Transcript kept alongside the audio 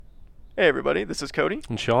Hey everybody, this is Cody.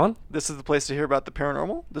 And Sean? This is the place to hear about the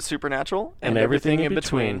paranormal, the supernatural, And everything in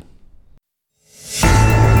between.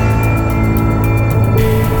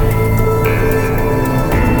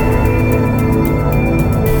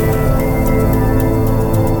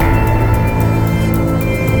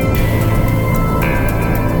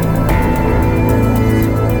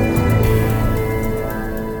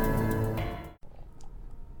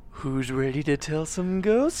 Who's ready to tell some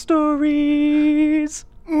ghost stories?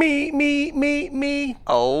 Me.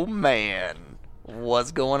 Oh man,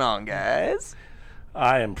 what's going on, guys?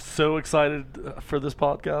 I am so excited for this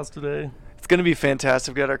podcast today. It's gonna be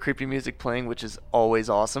fantastic. We got our creepy music playing, which is always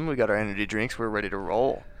awesome. We got our energy drinks. We're ready to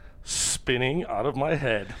roll. Spinning out of my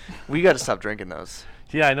head. We got to stop drinking those.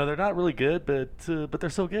 Yeah, I know they're not really good, but they're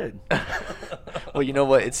so good. Well, you know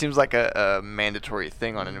what? It seems like a mandatory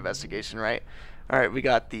thing on an investigation, right? All right, we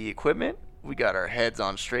got the equipment. We got our heads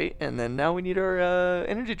on straight, and then now we need our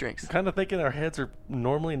energy drinks. I'm kind of thinking our heads are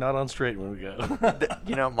normally not on straight when we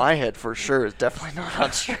go. My head for sure is definitely not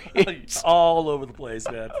on straight. All over the place,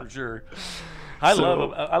 man, for sure. I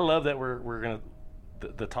love that we're gonna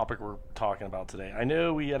the topic we're talking about today. I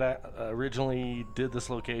know we had originally did this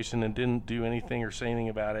location and didn't do anything or say anything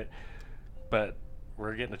about it, but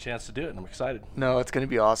we're getting a chance to do it, and I'm excited. No, it's going to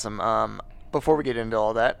be awesome. Before we get into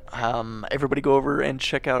all that, everybody go over and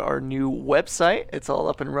check out our new website. It's all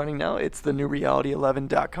up and running now. It's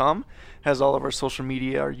thenewreality11.com. Has all of our social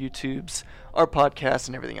media, our YouTubes, our podcasts,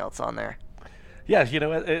 and everything else on there. Yeah,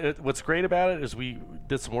 what's great about it is we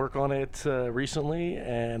did some work on it recently,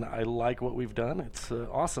 and I like what we've done. It's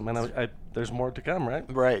awesome, and there's more to come, right?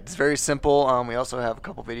 Right. It's very simple. We also have a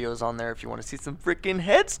couple videos on there if you want to see some freaking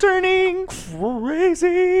heads turning.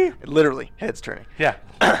 Crazy. Literally, heads turning. Yeah.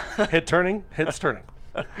 Head turning, heads turning.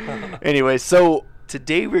 Anyway, so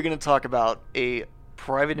today we're going to talk about a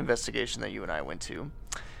private investigation that you and I went to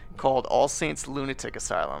called All Saints Lunatic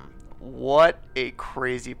Asylum. What a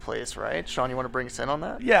crazy place, right? Sean, you want to bring us in on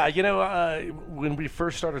that? Yeah, when we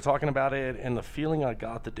first started talking about it, and the feeling I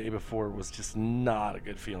got the day before was just not a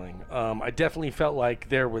good feeling. I definitely felt like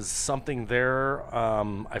there was something there.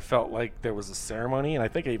 I felt like there was a ceremony, and I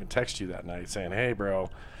think I even texted you that night saying, hey, bro,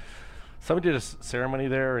 somebody did a ceremony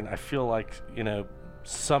there, and I feel like,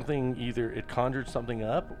 something, either it conjured something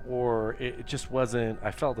up or it just wasn't. I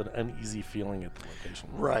felt an uneasy feeling at the location.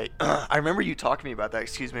 Right. I remember you talking to me about that.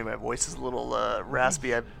 Excuse me, my voice is a little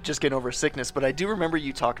raspy. I'm just getting over sickness, but I do remember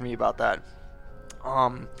you talking to me about that.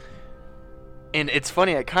 And it's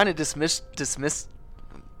funny, I kind of dismissed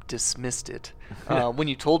it when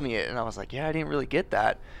you told me it, and I was like, yeah, I didn't really get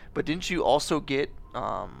that. But didn't you also get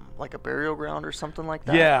like a burial ground or something like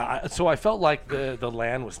that? Yeah, so I felt like the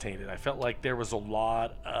land was tainted. I felt like there was a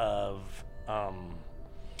lot of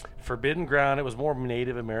forbidden ground. It was more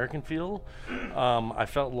Native American feel. I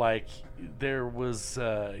felt like there was,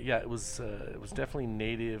 it was definitely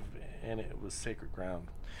native, and it was sacred ground.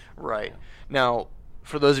 Right. Now,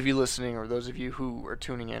 for those of you listening, or those of you who are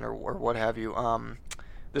tuning in, or what have you,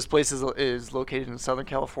 this place is located in Southern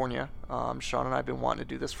California. Sean and I have been wanting to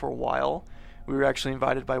do this for a while. We were actually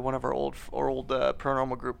invited by one of our old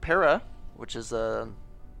paranormal group, Para, which is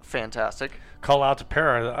fantastic. Call out to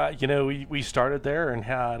Para. We started there and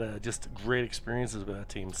had just great experiences with that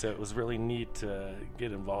team, so it was really neat to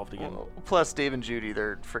get involved again. Well, plus, Dave and Judy,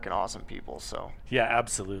 they're freaking awesome people. So yeah,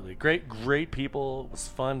 absolutely. Great people. It was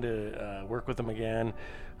fun to work with them again.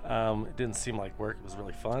 It didn't seem like work. It was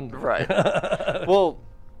really fun. Right. Well,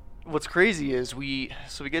 what's crazy is we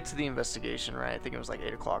get to the investigation, right? I think it was like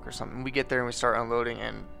 8 o'clock or something. We get there and we start unloading,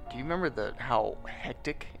 and do you remember how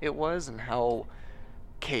hectic it was and how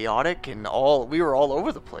chaotic and we were all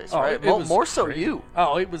over the place, right? It was more crazy. So you.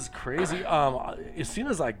 Oh, it was crazy. As soon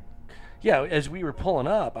as as we were pulling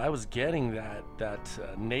up, I was getting that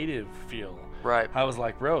native feel. Right. I was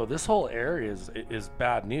like, bro, this whole area is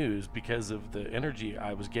bad news because of the energy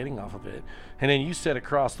I was getting off of it. And then you said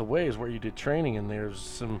across the way is where you did training, and there's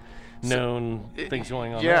some known things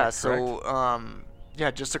going on. Yeah.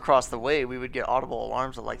 There, just across the way, we would get audible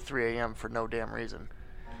alarms at like 3 a.m. for no damn reason,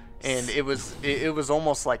 and it was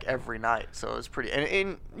almost like every night. So it was pretty.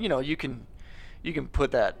 And you can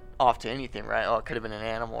put that off to anything, right? Oh, it could have been an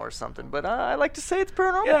animal or something, but I like to say it's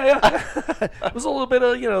paranormal. Yeah. It was a little bit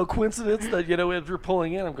of coincidence that as you're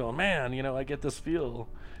pulling in, I'm going, man, I get this feel.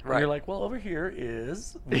 Right. And you're like, well, over here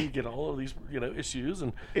is we get all of these issues,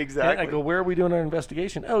 and exactly. I go, where are we doing our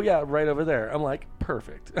investigation? Oh yeah, right over there. I'm like,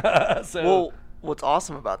 perfect. Well, what's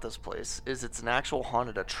awesome about this place is it's an actual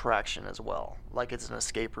haunted attraction as well. Like, it's an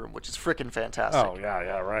escape room, which is freaking fantastic. Oh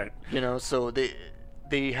yeah, right. So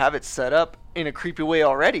they have it set up in a creepy way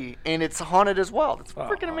already, and it's haunted as well. It's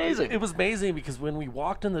freaking amazing. It was amazing because when we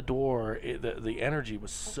walked in the door, the energy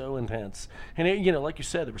was so intense, and you know, like you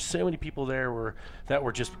said, there were so many people there that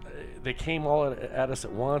were just they came all at us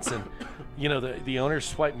at once, and you know, the owners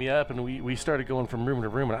swiped me up, and we started going from room to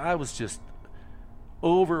room, and I was just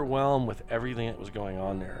overwhelmed with everything that was going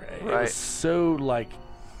on there. It was so like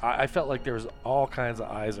I felt like there was all kinds of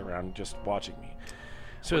eyes around just watching me.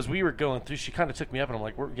 So as we were going through, she kind of took me up, and I'm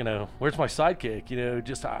like, where's my sidekick? You know,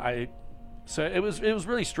 just So it was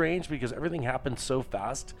really strange because everything happened so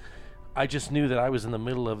fast. I just knew that I was in the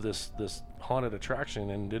middle of this haunted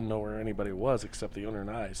attraction and didn't know where anybody was except the owner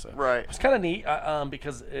and I. So it was kind of neat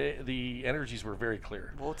because the energies were very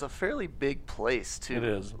clear. Well, it's a fairly big place too. It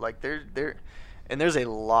is. Like there's a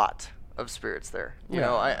lot of spirits there. You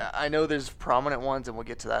know, I know there's prominent ones, and we'll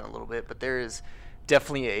get to that in a little bit, but there is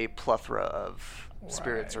definitely a plethora of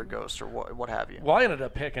spirits or ghosts or what have you. Well, I ended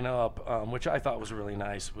up picking up, which I thought was really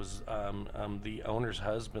nice, was the owner's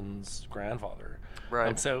husband's grandfather.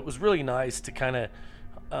 Right. So it was really nice to kind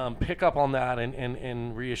of pick up on that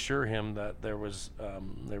and reassure him that there was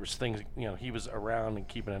things, you know, he was around and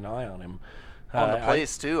keeping an eye on him. On the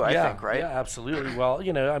place too, I think, right? Yeah, absolutely. Well,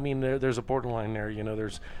 you know, I mean, there's a borderline there. You know,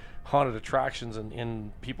 there's haunted attractions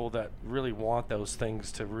and people that really want those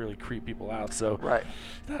things to really creep people out. So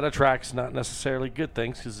that attracts not necessarily good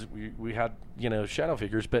things because we had, you know, shadow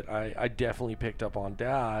figures, but I definitely picked up on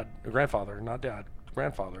grandfather,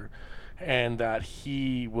 and that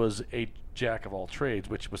he was a jack of all trades,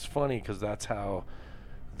 which was funny because that's how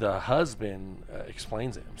the husband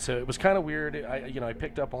explains him. So it was kind of weird. I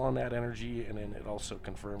picked up on that energy, and then it also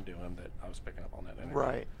confirmed to him that I was picking up on that energy.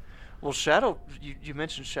 Right. Well, you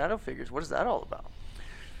mentioned shadow figures. What is that all about?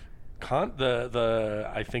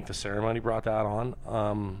 I think the ceremony brought that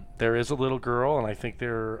on. There is a little girl, and I think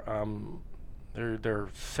they're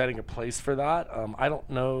setting a place for that. I don't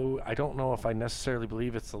know if I necessarily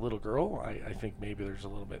believe it's the little girl. I think maybe there's a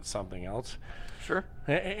little bit something else. Sure.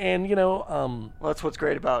 And you know, well, that's what's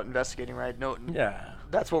great about investigating, right?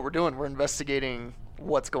 That's what we're doing. We're investigating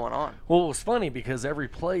what's going on. Well, it was funny because every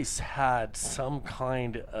place had some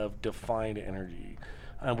kind of defined energy.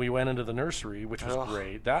 We went into the nursery, which was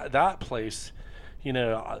great. That place, you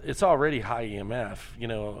know, it's already high EMF. You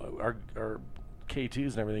know, our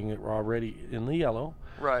K2s and everything were already in the yellow.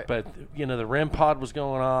 Right. But, you know, the REM pod was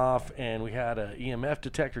going off, and we had a EMF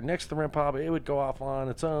detector next to the REM pod, but it would go off on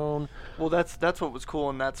its own. Well, that's what was cool,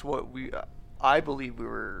 and that's what I believe we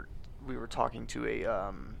were talking to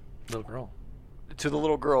a little girl. To the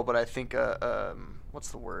little girl, but I think what's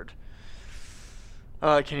the word?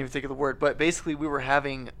 I can't even think of the word. But basically, we were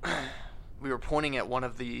pointing at one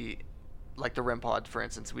of the, like the REM pod, for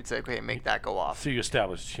instance. We'd say, okay, make that go off. So you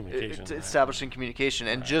established communication. Establishing communication,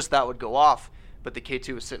 and just that would go off, but the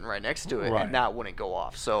K2 was sitting right next to it, and that wouldn't go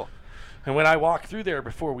off. So, and when I walked through there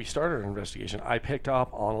before we started our investigation, I picked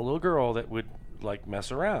up on a little girl that would like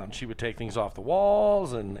mess around. She would take things off the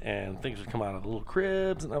walls, and things would come out of the little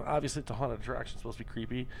cribs, and obviously it's a haunted attraction, it's supposed to be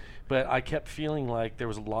creepy, but I kept feeling like there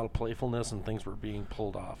was a lot of playfulness and things were being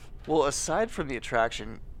pulled off. Well, aside from the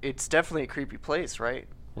attraction, it's definitely a creepy place, right?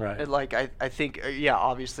 Right. And like I think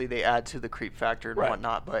obviously they add to the creep factor and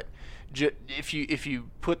whatnot, but if you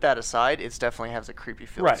put that aside, it definitely has a creepy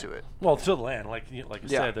feel to it. Well, to the land, like you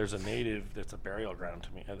said, there's a native that's a burial ground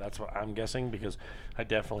to me. That's what I'm guessing, because I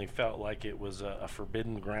definitely felt like it was a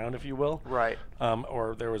forbidden ground, if you will. Right.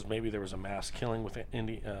 Or there was a mass killing with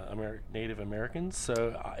Native Americans.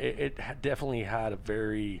 So it definitely had a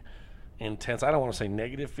very intense. I don't want to say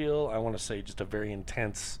negative feel. I want to say just a very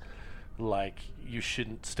intense, like you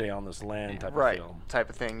shouldn't stay on this land type of feel. Type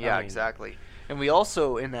of thing. Yeah, exactly. And we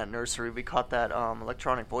also, in that nursery, we caught that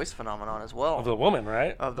electronic voice phenomenon as well. Of the woman,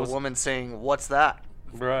 right? Of the woman saying, "What's that?"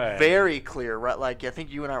 Right. Very clear, right? Like, I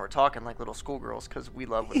think you and I were talking like little schoolgirls because we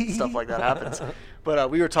love when stuff like that happens. But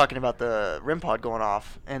we were talking about the REM pod going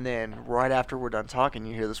off, and then right after we're done talking,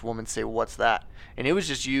 you hear this woman say, "What's that?" And it was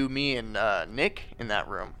just you, me, and Nick in that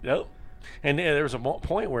room. Yep. And there was a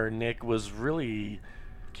point where Nick was really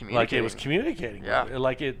like it was communicating. Yeah.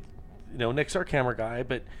 Like it, you know, Nick's our camera guy,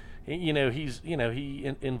 but you know,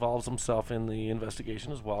 he involves himself in the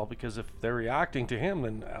investigation as well, because if they're reacting to him,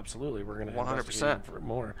 then absolutely we're going to 100% for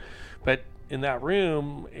more. But in that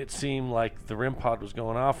room, it seemed like the REM pod was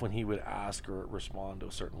going off when he would ask or respond to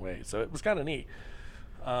a certain way. So it was kind of neat.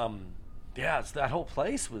 That whole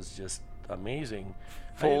place was just amazing,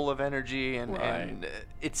 full of energy, and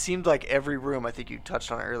it seemed like every room, I think you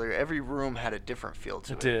touched on it earlier, every room had a different feel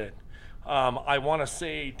to it. It did. I want to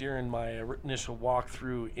say during my initial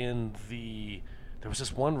walkthrough in the there was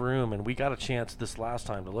this one room, and we got a chance this last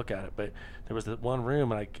time to look at it, but there was that one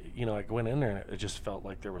room, and I went in there, and it just felt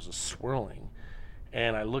like there was a swirling.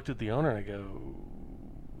 And I looked at the owner, and I go,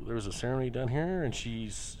 there was a ceremony done here? And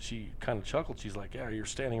she kind of chuckled. She's like, yeah, you're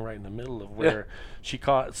standing right in the middle of where she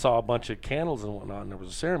saw a bunch of candles and whatnot, and there was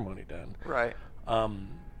a ceremony done. Right.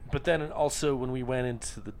 But then also when we went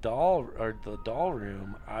into the doll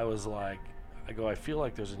room, I was like, I feel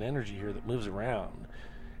like there's an energy here that moves around.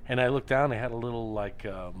 And I looked down, they had a little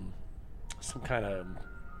some kind of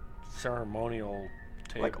ceremonial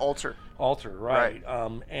table. Like altar. Altar, right.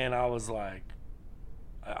 And I was like,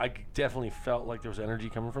 I definitely felt like there was energy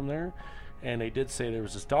coming from there. And they did say there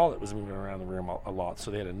was this doll that was moving around the room a lot,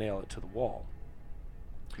 so they had to nail it to the wall.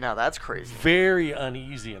 Now that's crazy. Very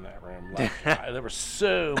uneasy in that room. Like, there was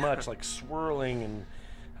so much like swirling, and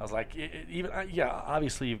I was like,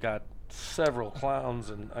 obviously you've got several clowns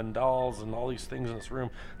and dolls and all these things in this room,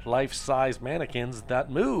 life-size mannequins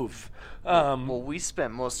that move. Well, we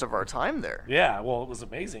spent most of our time there. Yeah, well, it was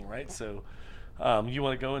amazing, right? So, you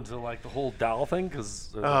want to go into like the whole doll thing because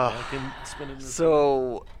mannequin spinning?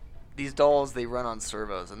 So, these dolls, they run on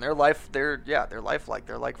servos, and they're lifelike.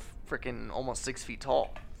 They're like freaking almost 6 feet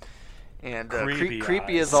tall, and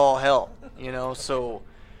creepy as all hell, you know. So,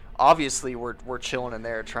 obviously, we're chilling in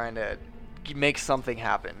there trying to make something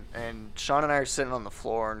happen. And Sean and I are sitting on the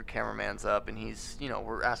floor, and the cameraman's up, and he's,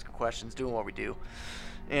 we're asking questions, doing what we do,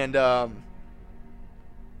 and I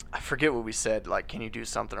forget what we said, like, can you do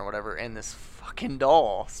something or whatever, and this fucking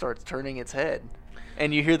doll starts turning its head.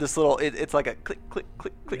 And you hear this little, it's like a click, click,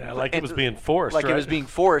 click, click. Yeah, like it was being forced, like right? it was being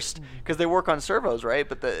forced, because they work on servos, right?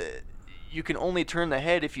 But you can only turn the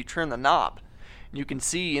head if you turn the knob. You can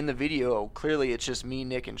see in the video, clearly it's just me,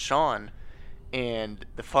 Nick, and Sean, and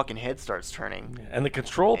the fucking head starts turning. Yeah, and the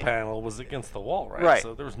control panel was against the wall, right? Right.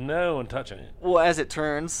 So there was no one touching it. Well, as it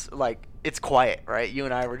turns, like, it's quiet, right? You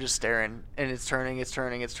and I were just staring, and it's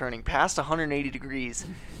turning, past 180 degrees,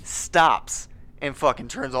 stops, and fucking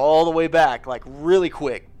turns all the way back, like, really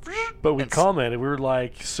quick. But we commented, we were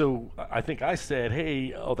like, so I think I said,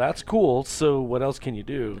 hey, that's cool, so what else can you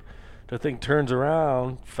do? The thing turns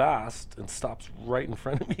around fast and stops right in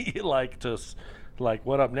front of me, like, just, like,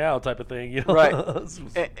 what up now type of thing, you know? Right.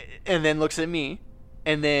 And then looks at me,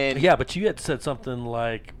 and then... Yeah, but you had said something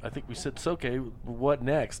like, I think we said, it's okay, what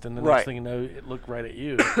next? And the next thing you know, it looked right at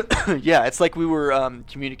you. Yeah, it's like we were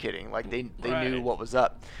communicating, like they Right. knew what was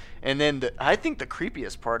up. And then I think the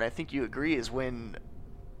creepiest part, I think you agree, is when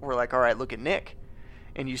we're like, all right, look at Nick.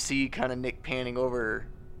 And you see kind of Nick panning over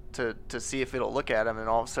to see if it'll look at him, and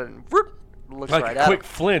all of a sudden, whoop, looks like right a at quick him.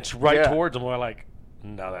 flinch right towards him. We're like,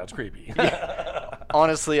 no, that's creepy. Yeah.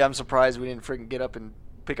 Honestly, I'm surprised we didn't freaking get up and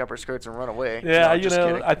pick up our skirts and run away. Yeah, No, just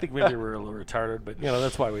kidding. I think maybe we're a little retarded, but,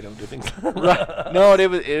 that's why we don't do things. Right. No,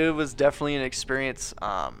 it was definitely an experience,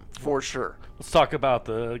 for sure. Let's talk about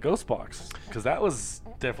the ghost box, because that was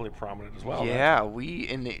definitely prominent as well. Yeah,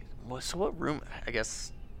 right? so what room? I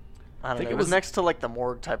guess, I don't think know. It was next to like the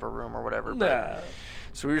morgue type of room or whatever. Nah.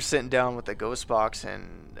 So we were sitting down with the ghost box,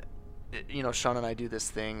 and Sean and I do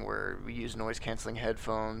this thing where we use noise canceling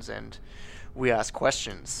headphones and we ask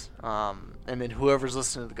questions, and then whoever's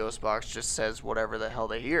listening to the ghost box just says whatever the hell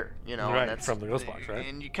they hear, Right, and that's from the ghost box, right?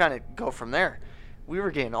 And you kind of go from there. We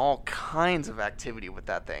were getting all kinds of activity with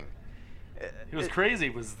that thing. It was crazy.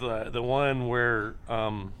 It was the one where,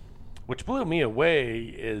 which blew me away,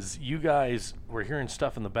 is you guys were hearing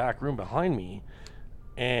stuff in the back room behind me,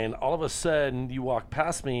 and all of a sudden you walked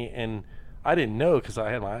past me, and I didn't know because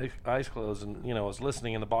I had my eyes closed, and I was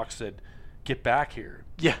listening, and the box said, "Get back here."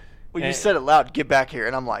 Yeah. Well, you said it loud, "Get back here,"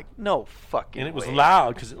 and I'm like, no fucking And it was way.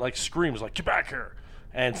 loud because it like screams like, "Get back here."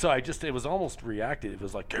 And so it was almost reactive. It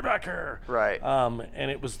was like, "Get back here." Right. And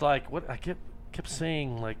it was like, what I kept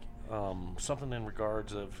saying, like, something in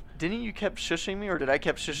regards of... Didn't you kept shushing me, or did I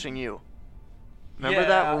kept shushing you? Remember Yeah,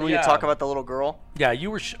 that when we yeah. talk about the little girl? Yeah, you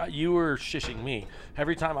were shishing me.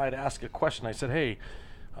 Every time I'd ask a question, I said, "Hey,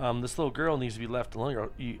 this little girl needs to be left alone."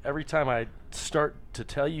 Every time I'd start to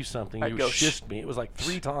tell you something, I'd you go, shished me. It was like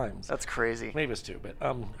 3 times. That's crazy. Maybe it's 2, but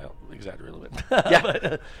I'll exaggerate a little bit.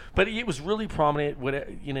 Yeah. but it was really prominent.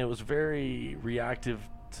 It was very reactive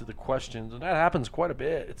to the questions, and that happens quite a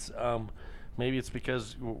bit. It's maybe it's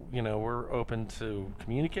because we're open to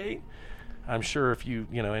communicate. I'm sure if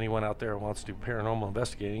anyone out there wants to do paranormal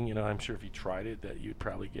investigating, I'm sure if you tried it, that you'd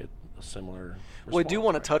probably get a similar response. Well, I do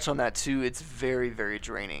want to touch on that too. It's very, very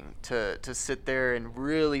draining to sit there and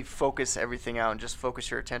really focus everything out and just focus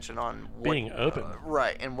your attention on being open,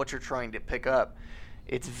 right, and what you're trying to pick up.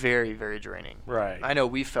 It's very, very draining. Right. I know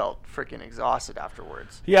we felt freaking exhausted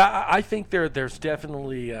afterwards. Yeah, I think there's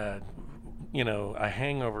definitely a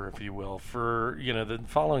hangover, if you will, for the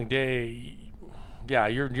following day. Yeah,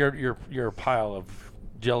 you're a pile of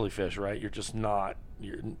jellyfish, right? You're just not.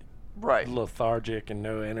 You're Right. lethargic and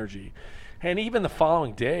no energy. And even the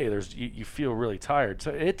following day, you feel really tired.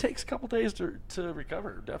 So it takes a couple days to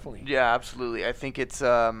recover, definitely. Yeah, absolutely. I think it's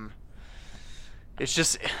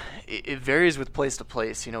just it varies with place to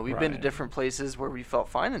place. We've been to Right. different places where we felt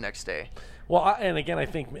fine the next day. Well, and again, I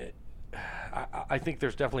think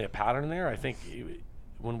there's definitely a pattern there. I think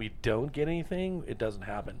when we don't get anything, it doesn't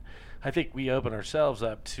happen. I think we open ourselves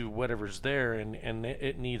up to whatever's there, and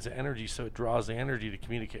it needs energy, so it draws the energy to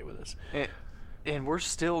communicate with us. And we're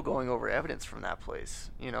still going over evidence from that place.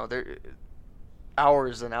 There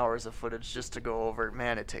hours and hours of footage just to go over.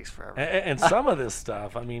 Man, it takes forever. And some of this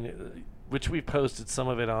stuff, I mean, which we posted some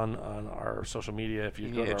of it on our social media. If you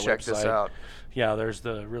go need to our to check website, this out. Yeah, there's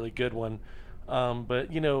the really good one. But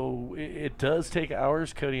it does take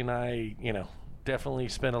hours. Cody and I, definitely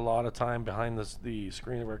spend a lot of time behind the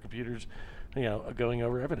screen of our computers, going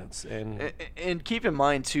over evidence. And keep in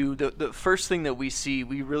mind too, the first thing that we see,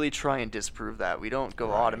 we really try and disprove that. We don't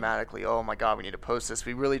go automatically, oh my God, we need to post this.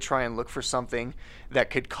 We really try and look for something that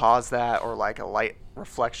could cause that, or like a light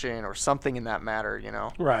reflection or something in that matter.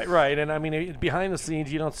 Right. And I mean, behind the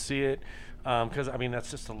scenes, you don't see it. Because I mean, that's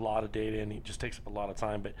just a lot of data, and it just takes up a lot of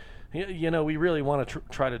time. But we really want to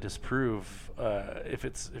try to disprove if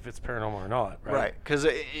it's paranormal or not, right? Right. Because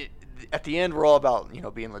at the end, we're all about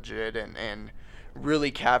being legit and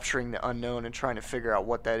really capturing the unknown and trying to figure out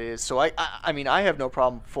what that is. So I mean, I have no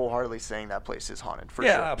problem full-heartedly saying that place is haunted for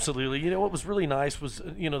sure. Yeah, absolutely. What was really nice was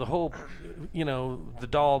the whole the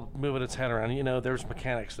doll moving its head around. There's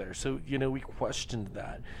mechanics there, so we questioned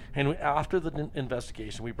that. And after the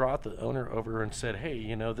investigation, we brought the owner over and said,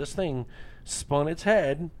 hey, this thing spun its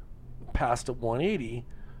head past a 180,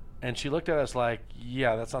 and she looked at us like,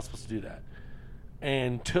 yeah, that's not supposed to do that,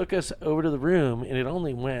 and took us over to the room, and it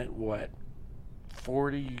only went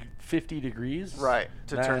 40, 50 degrees, right,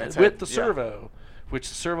 to turn its head with the servo, which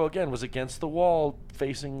the servo again was against the wall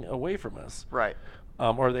facing away from us, right,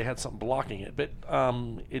 or they had something blocking it, but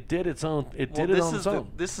it did its own.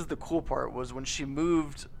 This is the cool part, was when she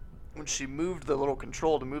moved the little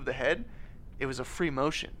control to move the head, it was a free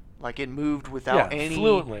motion, like it moved without any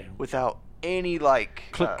fluently, without any like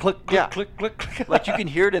click click click yeah. click click. Like you can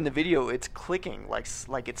hear it in the video. It's clicking like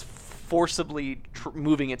it's forcibly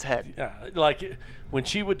moving its head. Yeah, like when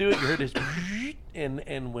she would do it, you heard this,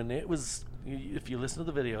 and when it was, if you listen to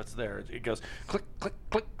the video, it's there. It goes click click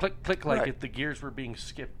click click click, like the gears were being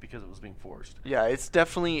skipped because it was being forced. Yeah, it's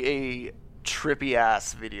definitely a trippy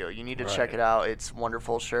ass video. You need to check it out. It's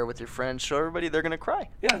wonderful. Share it with your friends. Show everybody. They're gonna cry.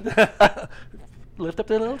 Yeah. Lift up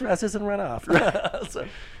their little dresses and run off. So,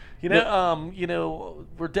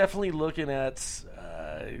 we're definitely looking at.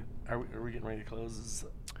 Are we getting ready to close?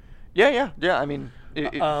 Yeah. I mean,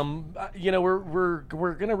 we're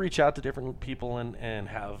gonna reach out to different people and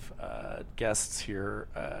have guests here.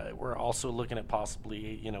 We're also looking at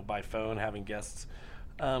possibly by phone having guests.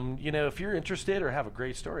 If you're interested or have a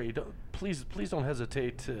great story, please don't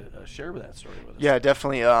hesitate to share that story with us. Yeah,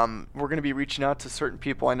 definitely. We're going to be reaching out to certain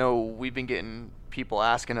people. I know we've been getting people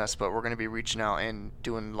asking us, but we're going to be reaching out and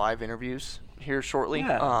doing live interviews here shortly.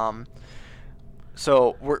 Yeah.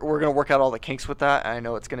 So we're going to work out all the kinks with that. I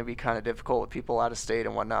know it's going to be kind of difficult with people out of state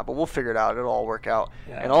and whatnot, but we'll figure it out. It'll all work out.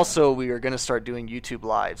 Yeah. And also, we are going to start doing YouTube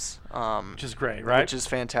lives. Which is great, right? Which is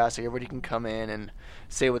fantastic. Everybody can come in and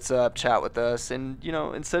say what's up, chat with us. And,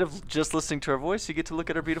 instead of just listening to our voice, you get to look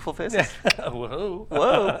at our beautiful faces.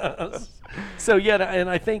 Whoa. So, yeah, and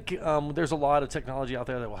I think there's a lot of technology out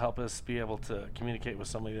there that will help us be able to communicate with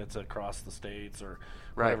somebody that's across the states or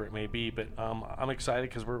whatever it may be. But I'm excited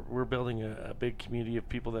because we're building a big community of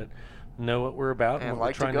people that know what we're about and what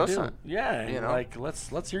like we're trying to do. Some. Yeah, and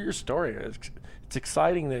let's hear your story. It's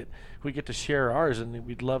exciting that we get to share ours, and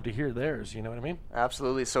we'd love to hear theirs. You know what I mean?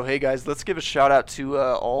 Absolutely. So, hey guys, let's give a shout out to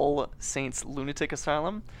All Saints Lunatic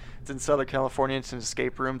Asylum. It's in Southern California. It's an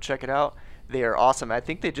escape room. Check it out. They are awesome. I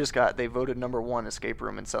think they voted #1 escape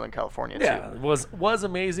room in Southern California too. Yeah, it was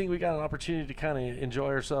amazing. We got an opportunity to kind of enjoy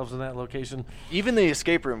ourselves in that location. Even the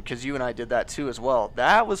escape room, because you and I did that too as well.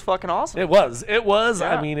 That was fucking awesome. It was. Yeah.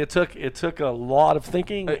 I mean, it took a lot of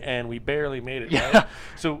thinking, and we barely made it. Yeah. Right?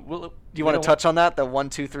 So do you want to touch on that? The 1,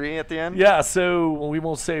 2, 3 at the end? Yeah. So we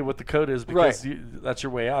won't say what the code is because that's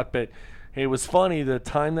your way out, but. It was funny, the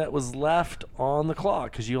time that was left on the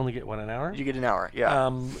clock, because you only get, an hour? You get an hour, yeah.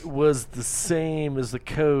 Was the same as the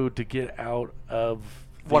code to get out of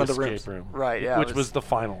one of the escape rooms. room. Right, yeah. Which was the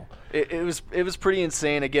final. It was pretty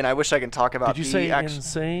insane. Again, I wish I can talk about Did you the say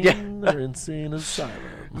insane or insane asylum?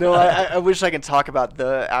 No, I wish I can talk about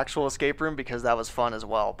the actual escape room because that was fun as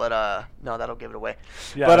well. But no, that'll give it away.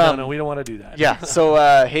 Yeah, but, no, we don't want to do that. Yeah,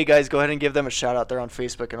 so hey guys, go ahead and give them a shout out there on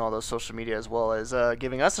Facebook and all those social media, as well as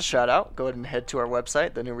giving us a shout out. Go ahead and head to our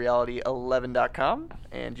website, thenewreality11.com,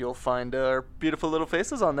 and you'll find our beautiful little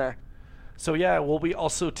faces on there. So yeah, we'll be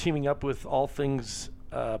also teaming up with all things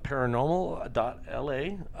paranormal.la,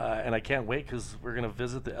 and I can't wait because we're going to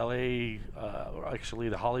visit the LA, actually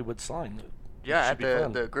the Hollywood sign. Yeah, at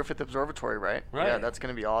the Griffith Observatory, right? Yeah, that's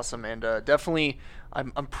going to be awesome. And definitely,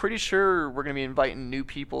 I'm pretty sure we're going to be inviting new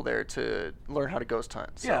people there to learn how to ghost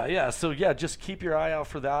hunt. So. Yeah. So yeah, just keep your eye out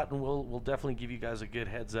for that, and we'll definitely give you guys a good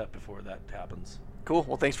heads up before that happens. Cool.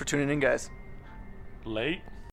 Well, thanks for tuning in, guys. Late.